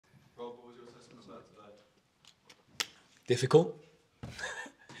difficult.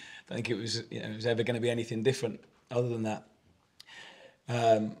 I think it was, it was ever going to be anything different other than that.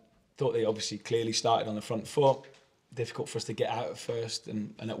 Thought they obviously clearly started on the front foot. Difficult for us to get out at first,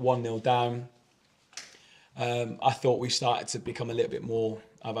 and at 1-0 down, I thought we started to become a little bit more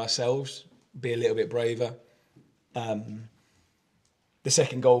of ourselves, be a little bit braver. The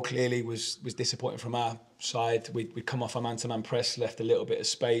second goal clearly was disappointing from our side. We'd come off a man-to-man press, left a little bit of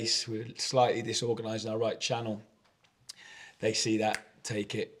space. We were slightly disorganised in our right channel. They see that,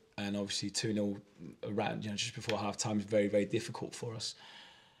 take it, and obviously 2-0 around, just before half-time is very, very difficult for us.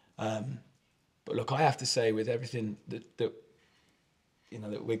 But look, I have to say, with everything that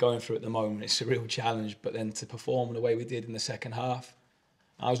we're going through at the moment, it's a real challenge. But then to perform the way we did in the second half,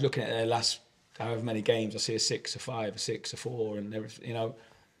 I was looking at their last however many games. I see a 6, a 5, a 6, a 4, and everything.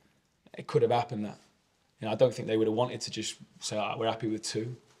 It could have happened that. I don't think they would have wanted to just say, we're happy with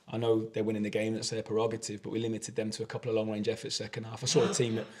 2. I know they're winning the game, that's their prerogative, but we limited them to a couple of long-range efforts second half. I saw a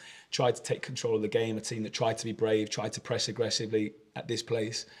team that tried to take control of the game, a team that tried to be brave, tried to press aggressively at this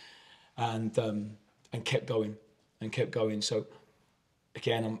place, and kept going. So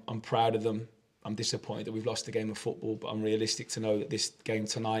again, I'm proud of them. I'm disappointed that we've lost a game of football, but I'm realistic to know that this game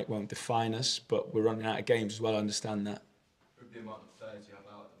tonight won't define us. But we're running out of games as well. I understand that. With the amount of players you have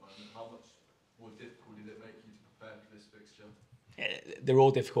out at the moment, how much more difficult did it make you to prepare for this fixture? They're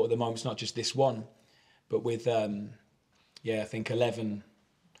all difficult at the moment. It's not just this one, but with I think 11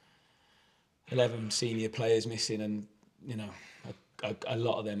 senior players missing, and a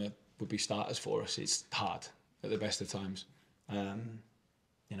lot of them would be starters for us. It's hard at the best of times.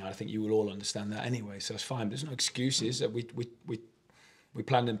 I think you will all understand that anyway, so it's fine. There's no excuses. We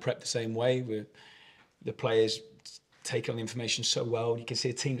planned and prepped the same way. The players take on the information so well. You can see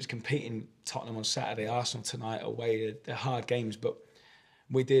a team that's competing, Tottenham on Saturday, Arsenal tonight away. They're hard games, but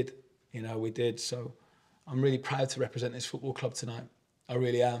we did. So I'm really proud to represent this football club tonight. I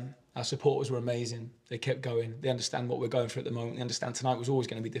really am. Our supporters were amazing. They kept going. They understand what we're going through at the moment. They understand tonight was always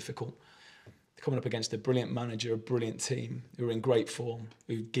going to be difficult. Coming up against a brilliant manager, a brilliant team who are in great form,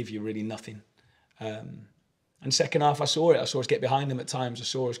 who give you really nothing. And second half, I saw us get behind them at times. I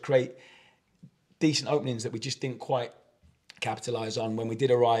saw us create decent openings that we just didn't quite capitalise on. When we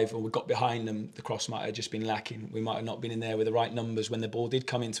did arrive or we got behind them, the cross might have just been lacking. We might have not been in there with the right numbers when the ball did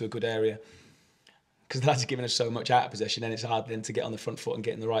come into a good area. Because the lads are giving us so much out of possession, and it's hard then to get on the front foot and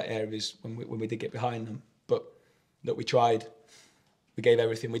get in the right areas when we did get behind them. But look, we tried. We gave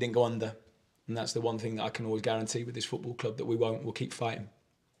everything. We didn't go under. And that's the one thing that I can always guarantee with this football club, that we won't. We'll keep fighting.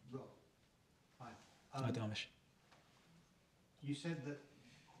 Rowe. Hi. Hi, Damish. You said that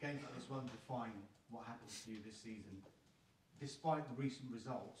games like this won't define what happens to you this season. Despite the recent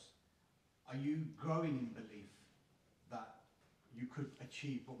results, are you growing in belief that you could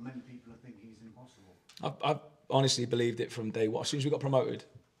achieve what many people are thinking is impossible? I've honestly believed it from day one. As soon as we got promoted,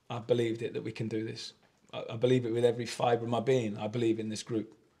 I believed it that we can do this. I believe it with every fibre of my being. I believe in this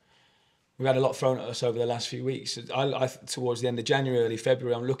group. We've had a lot thrown at us over the last few weeks. Towards the end of January, early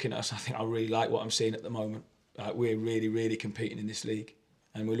February, I'm looking at us. I think I really like what I'm seeing at the moment. We're really, really competing in this league,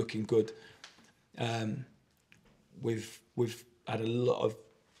 and we're looking good. We've had a lot of,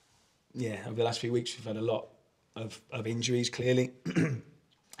 over the last few weeks, we've had a lot of injuries, clearly, and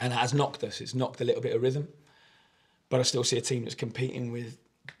it has knocked us. It's knocked a little bit of rhythm, but I still see a team that's competing with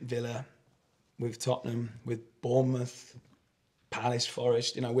Villa, with Tottenham, with Bournemouth, Palace,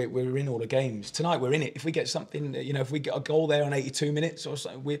 Forest. We're in all the games. Tonight we're in it. If we get something, if we get a goal there on 82 minutes or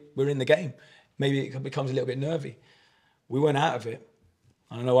something, we're in the game. Maybe it becomes a little bit nervy. We weren't out of it.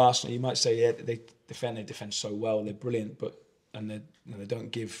 I know Arsenal, you might say, they defend so well, they're brilliant, but they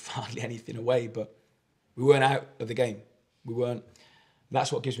don't give hardly anything away, but we weren't out of the game. We weren't.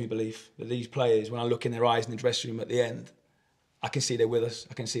 That's what gives me belief, that these players, when I look in their eyes in the dressing room at the end, I can see they're with us.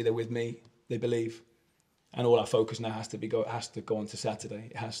 I can see they're with me. They believe. And all our focus now has to go on to Saturday.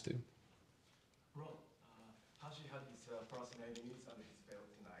 It has to. Rowe, Hashi had his first 90 minutes under his belt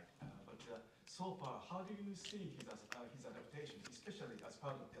tonight. But so far, how do you see his adaptation, especially as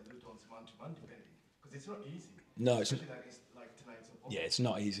part of the Luton's man-to-man defending? Because it's not easy. No, it's not. Like tonight's opponent. Yeah, it's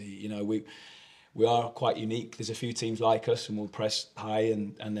not easy. We are quite unique. There's a few teams like us, and we'll press high,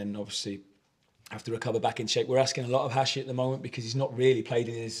 and then obviously have to recover back in shape. We're asking a lot of Hashi at the moment because he's not really played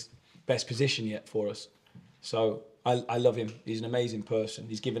in his best position yet for us. So I love him. He's an amazing person.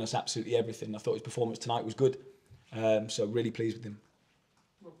 He's given us absolutely everything. I thought his performance tonight was good. So really pleased with him.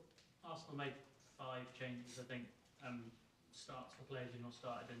 Well, Arsenal made 5 changes, I think. Starts for players you've not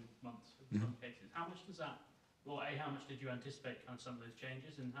started in months in some cases. How much does that, how much did you anticipate kind of some of those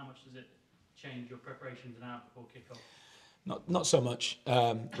changes, and how much does it change your preparations and out before kick-off? Not so much.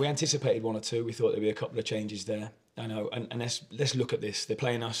 We anticipated 1 or 2. We thought there'd be a couple of changes there. I know, and let's look at this. They're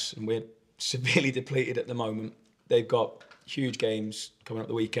playing us, and we're severely depleted at the moment. They've got huge games coming up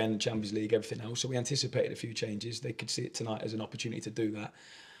the weekend, Champions League, everything else. So we anticipated a few changes. They could see it tonight as an opportunity to do that.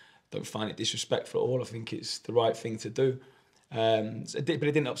 Don't find it disrespectful at all. I think it's the right thing to do. But it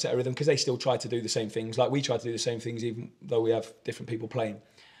didn't upset them because they still tried to do the same things. Like we tried to do the same things, even though we have different people playing.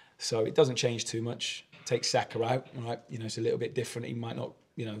 So it doesn't change too much. Take Saka out, right? You know, it's a little bit different. He might not,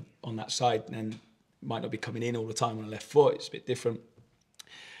 you know, on that side, and might not be coming in all the time on the left foot. It's a bit different.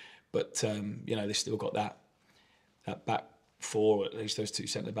 But you know, they've still got that back four, at least those two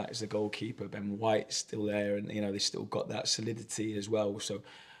centre backs, the goalkeeper, Ben White's still there, and you know, they've still got that solidity as well. So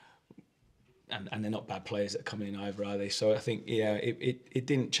and they're not bad players that are coming in either, are they? So I think, yeah, it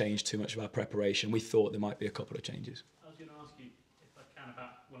didn't change too much of our preparation. We thought there might be a couple of changes. I was going to ask you, if I can,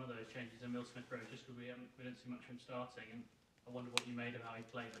 about one of those changes in Will Smith-Rowe, just because we didn't see much of him starting, and I wonder what you made of how he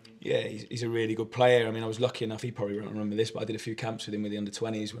played. I mean, yeah, he's a really good player. I mean, I was lucky enough, he probably won't remember this, but I did a few camps with him with the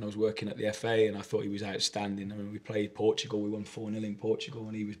under-20s when I was working at the FA, and I thought he was outstanding. I mean, we played Portugal, we won 4-0 in Portugal,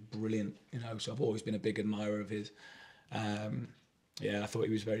 and he was brilliant, you know, so I've always been a big admirer of his. Yeah, I thought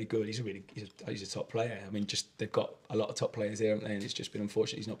he was very good. He's a top player. I mean, just they've got a lot of top players there, haven't they? And it's just been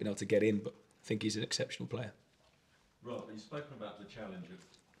unfortunate he's not been able to get in, but I think he's an exceptional player. Rob, you've spoken about the challenge of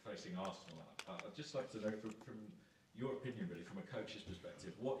facing Arsenal. I'd just like to know from your opinion, really, from a coach's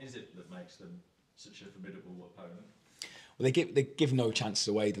perspective, what is it that makes them such a formidable opponent? Well, they give no chances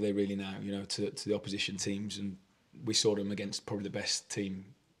away, do they really now? You know, to the opposition teams, and we saw them against probably the best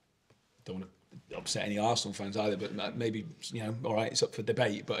team. Don't want to upset any Arsenal fans either, but maybe, you know, all right, it's up for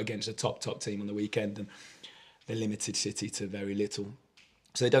debate. But against a top team on the weekend, and they limited City to very little,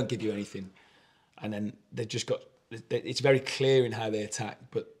 so they don't give you anything. And then they've just got. It's very clear in how they attack,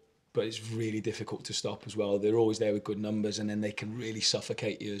 but it's really difficult to stop as well. They're always there with good numbers, and then they can really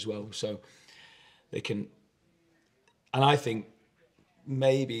suffocate you as well. So they can, and I think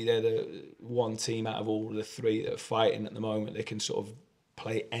maybe they're the one team out of all the three that are fighting at the moment. They can sort of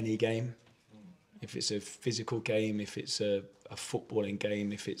play any game. If it's a physical game, if it's a footballing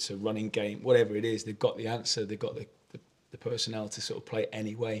game, if it's a running game, whatever it is, they've got the answer. They've got the personnel to sort of play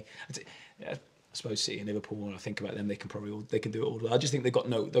any way. I suppose City and Liverpool, when I think about them, they can do it all. I just think they've got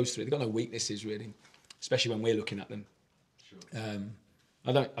no weaknesses really, especially when we're looking at them. Sure.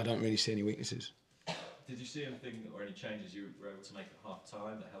 I don't really see any weaknesses. Did you see anything or any changes you were able to make at half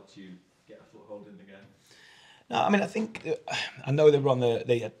time that helped you get a foothold in the game? No, I mean, I think I know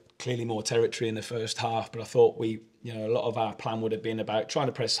they had clearly more territory in the first half, but I thought a lot of our plan would have been about trying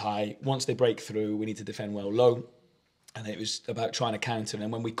to press high. Once they break through, we need to defend well low, and it was about trying to counter.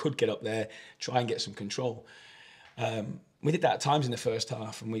 And when we could get up there, try and get some control. We did that at times in the first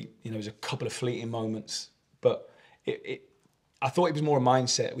half, and there was a couple of fleeting moments, but I thought it was more a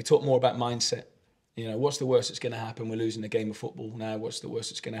mindset. We talked more about mindset. You know, what's the worst that's going to happen? We're losing a game of football now. What's the worst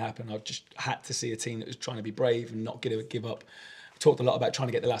that's going to happen? I've just had to see a team that was trying to be brave and not give up. We talked a lot about trying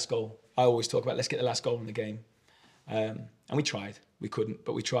to get the last goal. I always talk about let's get the last goal in the game. And we tried. We couldn't,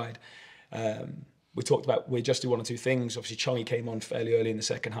 but we tried. We talked about we adjusted one or two things. Obviously, Chongi came on fairly early in the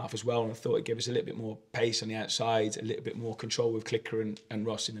second half as well, and I thought it gave us a little bit more pace on the outside, a little bit more control with Clicker and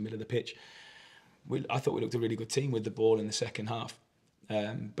Ross in the middle of the pitch. I thought we looked a really good team with the ball in the second half.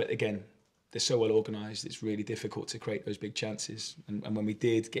 But again, they're so well organised, it's really difficult to create those big chances. And when we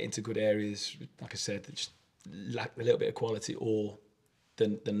did get into good areas, like I said, they just lacked a little bit of quality or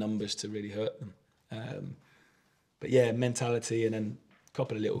the numbers to really hurt them. But yeah, mentality and then a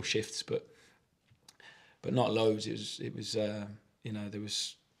couple of little shifts, but not loads. It was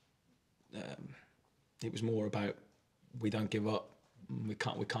more about we don't give up. We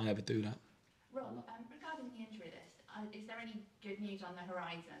can't ever do that. Rob, regarding the injury list, is there any good news on the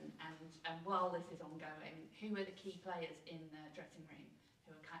horizon? And while this is ongoing, who are the key players in the dressing room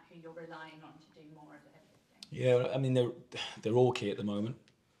who you're relying on to do more of everything? Yeah, I mean they're all key at the moment.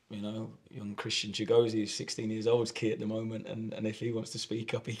 You know, young Christian Chigozie is 16 years old, is key at the moment, and if he wants to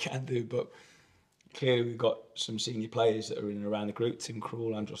speak up, he can do. But clearly we've got some senior players that are in and around the group. Tim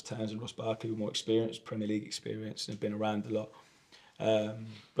Krul, Andros Townsend, Ross Barkley, who are more experienced, Premier League experience, and have been around a lot.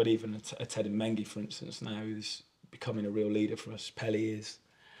 But even a Ted Mengi, for instance, now who's becoming a real leader for us. Pelly is.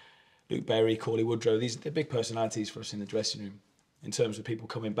 Luke Berry, Corley Woodrow, they're big personalities for us in the dressing room. In terms of people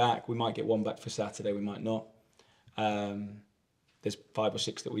coming back, we might get one back for Saturday, we might not. There's 5 or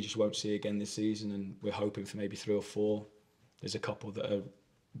 6 that we just won't see again this season, and we're hoping for maybe 3 or 4. There's a couple that are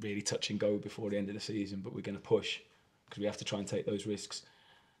really touch and go before the end of the season, but we're going to push because we have to try and take those risks.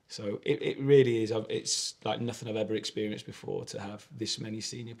 So it really is, it's like nothing I've ever experienced before to have this many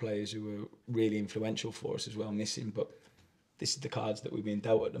senior players who were really influential for us as well missing, but this is the cards that we've been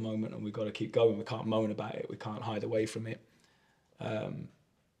dealt at the moment, and we've got to keep going. We can't moan about it. We can't hide away from it.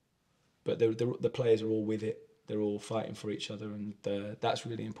 But the players are all with it. They're all fighting for each other, and that's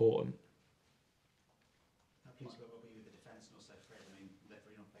really important. How pleased were we with the defence and also Fred? I mean, let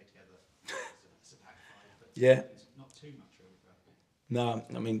everyone play together as a back five, but Yeah. not too much really. No,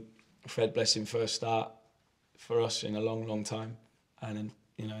 I mean, Fred, bless him, first start for us in a long, long time, and then,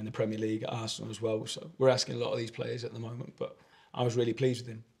 you know, in the Premier League at Arsenal as well. So we're asking a lot of these players at the moment, but I was really pleased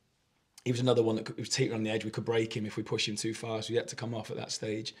with him. He was another one that was teetering on the edge. We could break him if we push him too far, so he had to come off at that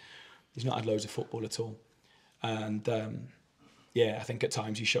stage. He's not had loads of football at all. And yeah, I think at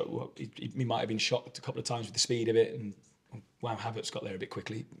times he might have been shocked a couple of times with the speed of it, and wow, Havertz got there a bit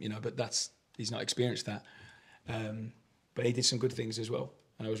quickly, you know, but he's not experienced that. But he did some good things as well,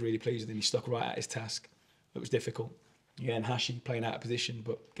 and I was really pleased with him. He stuck right at his task. It was difficult. Again, Hashi playing out of position,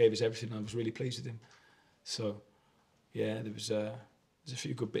 but gave us everything. I was really pleased with him. So yeah, there's a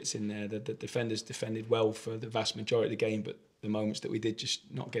few good bits in there. The defenders defended well for the vast majority of the game, but the moments that we did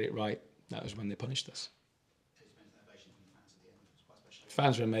just not get it right, that was when they punished us.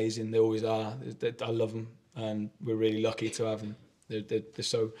 Fans are amazing. They always are. I love them, and we're really lucky to have them.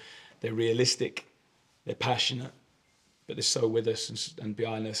 They're realistic, they're passionate, but they're so with us and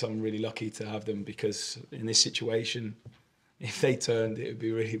behind us. I'm really lucky to have them, because in this situation, if they turned, it would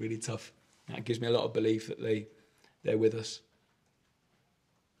be really, really tough. That gives me a lot of belief that they're with us.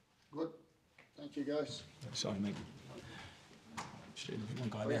 Good. Thank you, guys. Sorry, mate. One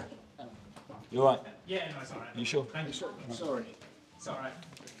guy there. You all right? Yeah, no, it's all right. You sure? Thank you. Sorry. It's all right.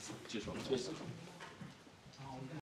 Cheers, Rob. Cheers.